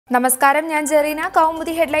നമസ്കാരം, ഞാൻ ജെറീന.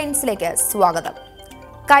 കൗമുദി ഹെഡ്ലൈൻസിലേക്ക് സ്വാഗതം.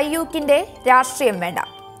 കയ്യൂക്കിന്റെ രാഷ്ട്രീയം വേണ്ട.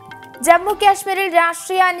 ജമ്മു കാശ്മീരിൽ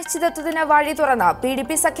രാഷ്ട്രീയ അനിശ്ചിതത്വത്തിന് വഴി തുറന്ന്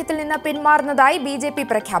PDP സഖ്യത്തിൽ നിന്ന് പിന്മാറുന്നതായി BJP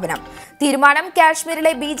പ്രഖ്യാപനം. തീരുമാനം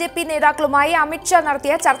കാശ്മീരിലെ BJP നേതാക്കളുമായി അമിത് ഷാ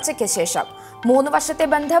നടത്തിയ ചർച്ചയ്ക്ക് ശേഷം. 3 വർഷത്തെ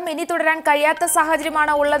ബന്ധം ഇനി തുടരാൻ കഴിയാത്ത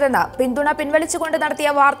സാഹചര്യമാണ് ഉള്ളതെന്ന് പിന്തുണ പിൻവലിച്ചുകൊണ്ട് നടത്തിയ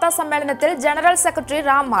വാർത്താ സമ്മേളനത്തിൽ ജനറൽ സെക്രട്ടറി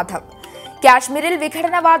റാം മാധവ്. കാശ്മീരിൽ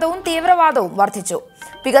വിഘടനവാദവും തീവ്രവാദവും വർദ്ധിച്ചു.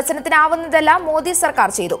 വികസനത്തിനാവുന്നതെല്ലാം മോദി സർക്കാർ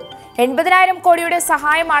ചെയ്തു. 80,000 കോടിയുടെ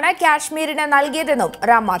സഹായമാണ് കാശ്മീരിന് നൽകിയതെന്നും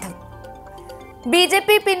റാം മാധവ്. BJP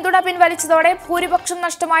പിന്തുണ പിൻവലിച്ചതോടെ ഭൂരിപക്ഷം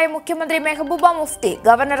നഷ്ടമായ മുഖ്യമന്ത്രി മെഹബൂബ മുഫ്തി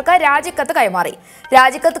ഗവർണർക്ക് രാജിക്കത്ത് കൈമാറി.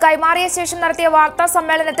 രാജിക്കത്ത് കൈമാറിയ ശേഷം നടത്തിയ വാർത്താ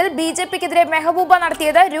സമ്മേളനത്തിൽ BJPക്കെതിരെ മെഹബൂബ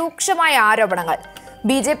നടത്തിയത് രൂക്ഷമായ ആരോപണങ്ങൾ.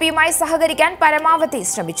 BJPയുമായി സഹകരിക്കാൻ പരമാവധി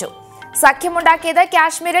ശ്രമിച്ചു. സഖ്യമുണ്ടാക്കിയത്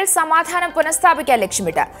കാശ്മീരിൽ സമാധാനം പുനഃസ്ഥാപിക്കാൻ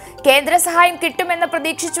ലക്ഷ്യമിട്ട്. കേന്ദ്ര സഹായം കിട്ടുമെന്ന്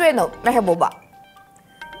പ്രതീക്ഷിച്ചുവെന്നും മെഹബൂബ.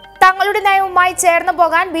 തങ്ങളുടെ നയവുമായി ചേർന്നു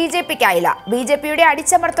പോകാൻ BJPക്കായില്ല. BJPയുടെ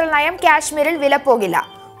അടിച്ചമർത്തൽ നയം കാശ്മീരിൽ വിലപ്പോകില്ല.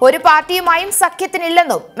 ഒരു പാർട്ടിയുമായും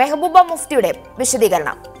സഖ്യത്തിനില്ലെന്നും മെഹബൂബ മുഫ്തിയുടെ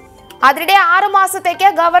വിശദീകരണം. അതിനിടെ 6 മാസത്തേക്ക്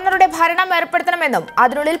ഗവർണറുടെ ഭരണം ഏർപ്പെടുത്തണമെന്നും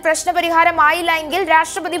അതിനുള്ളിൽ പ്രശ്നപരിഹാരമായില്ല എങ്കിൽ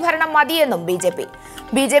രാഷ്ട്രപതി ഭരണം മതിയെന്നും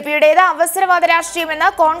BJPയുടേത് അവസരവാദ രാഷ്ട്രീയമെന്ന്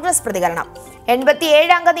കോൺഗ്രസ് പ്രതികരണം.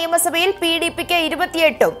 87 അംഗ നിയമസഭയിൽ PDPക്ക്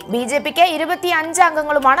 28ഉം BJPക്ക് 25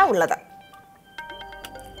 അംഗങ്ങളുമാണ് ഉള്ളത്.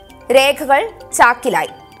 രേഖകൾ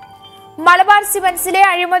ചാക്കിലായി. മലബാർ സിമന്റ്സിലെ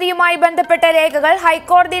അഴിമതിയുമായി ബന്ധപ്പെട്ട രേഖകൾ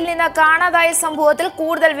ഹൈക്കോടതിയിൽ നിന്ന് കാണാതായ സംഭവത്തിൽ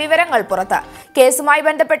കൂടുതൽ വിവരങ്ങൾ പുറത്ത്. കേസുമായി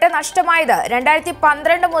ബന്ധപ്പെട്ട് നഷ്ടമായത്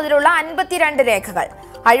 2012 മുതലുള്ള 52 രേഖകൾ.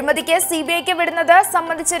 അഴിമതിക്ക് CBIക്ക് വിടുന്നത്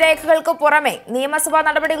സംബന്ധിച്ച രേഖകൾക്ക് പുറമെ നിയമസഭാ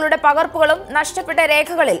നടപടികളുടെ പകർപ്പുകളും നഷ്ടപ്പെട്ട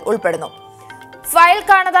രേഖകളിൽ ഉൾപ്പെടുന്നു. ഫയൽ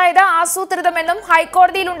കാണാതായത് ആസൂത്രിതമെന്നും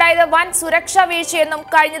ഹൈക്കോടതിയിലുണ്ടായത് വൻ സുരക്ഷാ വീഴ്ചയെന്നും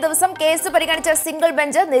കഴിഞ്ഞ ദിവസം കേസ് പരിഗണിച്ച സിംഗിൾ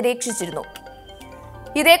ബെഞ്ച് നിരീക്ഷിച്ചിരുന്നു.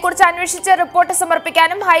 ഇതേക്കുറിച്ച് അന്വേഷിച്ച് റിപ്പോർട്ട്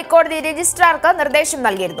സമർപ്പിക്കാനും ഹൈക്കോടതി രജിസ്ട്രാർക്ക് നിർദ്ദേശം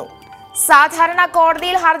നൽകിയിരുന്നു. സാധാരണ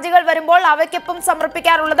കോടതിയിൽ ഹർജികൾ വരുമ്പോൾ അവയ്ക്കൊപ്പം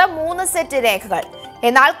സമർപ്പിക്കാറുള്ളത് 3 സെറ്റ് രേഖകൾ.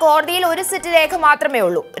 എന്നാൽ കോടതിയിൽ 1 സെറ്റ് രേഖ മാത്രമേ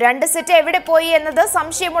ഉള്ളൂ. 2 സെറ്റ് എവിടെ പോയി എന്നത്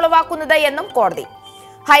സംശയമുളവാക്കുന്നത് എന്നും കോടതി.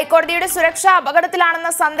 ഹൈക്കോടതിയുടെ സുരക്ഷ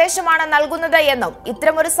അപകടത്തിലാണെന്ന സന്ദേശമാണ് നൽകുന്നത് എന്നും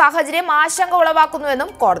ഇത്തരമൊരു സാഹചര്യം ആശങ്ക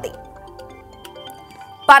ഉളവാക്കുന്നുവെന്നും കോടതി.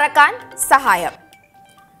 പറക്കാൻ സഹായം.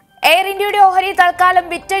 എയർ ഇന്ത്യയുടെ ഓഹരി തൽക്കാലം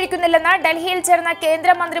വിറ്റഴിക്കുന്നില്ലെന്ന് ഡൽഹിയിൽ ചേർന്ന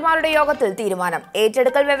കേന്ദ്രമന്ത്രിമാരുടെ യോഗത്തിൽ തീരുമാനം.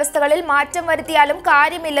 ഏറ്റെടുക്കൽ വ്യവസ്ഥകളിൽ മാറ്റം വരുത്തിയാലും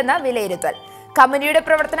കാര്യമില്ലെന്ന് വിലയിരുത്തൽ. കമ്പനിയുടെ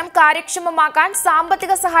പ്രവർത്തനം കാര്യക്ഷമമാക്കാൻ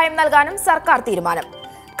സാമ്പത്തിക സഹായം നൽകാനും സർക്കാർ തീരുമാനം.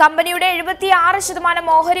 കമ്പനിയുടെ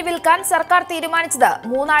 76% ഓഹരി വിൽക്കാൻ സർക്കാർ തീരുമാനിച്ചത്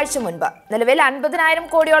 3 ആഴ്ച മുൻപ്. നിലവിൽ 50,000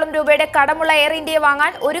 കോടിയോളം രൂപയുടെ കടമുള്ള എയർ ഇന്ത്യയെ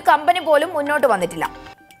വാങ്ങാൻ ഒരു കമ്പനി പോലും മുന്നോട്ട് വന്നിട്ടില്ല.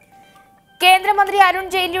 കേന്ദ്രമന്ത്രി അരുൺ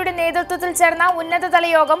ജെയ്റ്റ്ലിയുടെ നേതൃത്വത്തിൽ ചേർന്ന ഉന്നതതല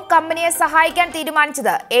യോഗം കമ്പനിയെ സഹായിക്കാൻ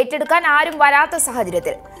തീരുമാനിച്ചത് ഏറ്റെടുക്കാൻ ആരും വരാത്ത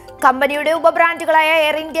സാഹചര്യത്തിൽ. കമ്പനിയുടെ ഉപബ്രാൻഡുകളായ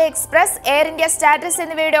air India express, air India status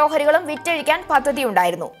എന്നിവയുടെ ഓഹരികളും വിറ്റഴിക്കാൻ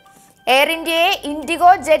പദ്ധതിയുണ്ടായിരുന്നു. എയർ ഇന്ത്യയെ ഇൻഡിഗോ,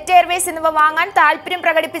 ജെറ്റ് എയർവേസ് എന്നിവ വാങ്ങാൻ താൽപര്യം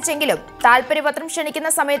പ്രകടിപ്പിച്ചെങ്കിലും താൽപര്യപത്രം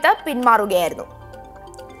ക്ഷണിക്കുന്ന സമയത്ത് പിന്മാറുകയായിരുന്നു.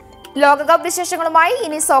 ലോകകപ്പ് വിശേഷങ്ങളുമായി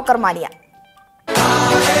ഇനി സോക്കർ മാനിയ.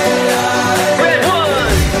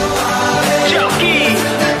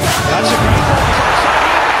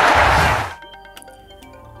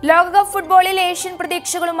 ലോകകപ്പ് ഫുട്ബോളിൽ ഏഷ്യൻ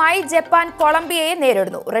പ്രതീക്ഷകളുമായി ജപ്പാൻ കൊളംബിയയെ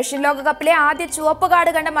നേരിടുന്നു. റഷ്യൻ ലോകകപ്പിലെ ആദ്യ ചുവപ്പ്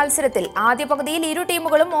കാർഡ് കണ്ട മത്സരത്തിൽ ആദ്യ പകുതിയിൽ ഇരു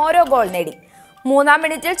ടീമുകളും ഓരോ ഗോൾ നേടി. 3-ാം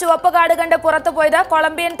മിനിറ്റിൽ ചുവപ്പ് കാർഡ് കണ്ട് പുറത്തുപോയത്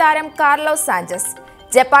കൊളംബിയൻ താരം കാർലോസ് സാഞ്ചസ്.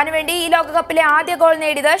 ജപ്പാന് വേണ്ടി ഈ ലോകകപ്പിലെ ആദ്യ ഗോൾ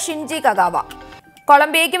നേടിയത് ഷിൻജി കഗാവ.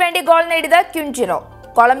 കൊളംബിയയ്ക്ക് വേണ്ടി ഗോൾ നേടിയത് ക്വിൻജിറോ.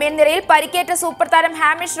 കൊളംബിയൻ നിരയിൽ പരിക്കേറ്റ സൂപ്പർ താരം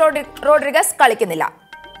ഹാമിഷ് റോഡ്രിഗസ് കളിക്കുന്നില്ല.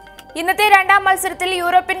 ഇന്നത്തെ 2-ാം മത്സരത്തിൽ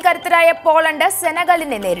യൂറോപ്യൻ കരുത്തരായ പോളണ്ട്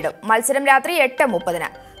സെനഗലിനെ നേരിടും. മത്സരം രാത്രി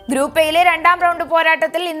 8:30. ഗ്രൂപ്പ് എയിലെ 2-ാം റൗണ്ട്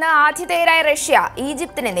പോരാട്ടത്തിൽ ഇന്ന് ആതിഥേയരായ റഷ്യ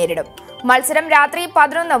ഈജിപ്തിനെ നേരിടും. മത്സരം രാത്രി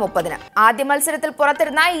 11:30. ആദ്യ മത്സരത്തിൽ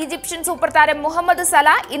പുറത്തിരുന്ന ഈജിപ്ഷ്യൻ സൂപ്പർ താരം മുഹമ്മദ് സല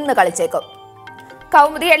ഇന്ന് കളിച്ചേക്കും.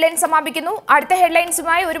 കൗമുദി ഹെഡ്ലൈൻസ് സമാപിക്കുന്നു. അടുത്ത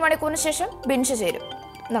ഹെഡ്ലൈൻസുമായി 1 മണിക്കൂറിന് ശേഷം ബിൻഷ ചേരും.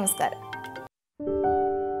 നമസ്കാരം.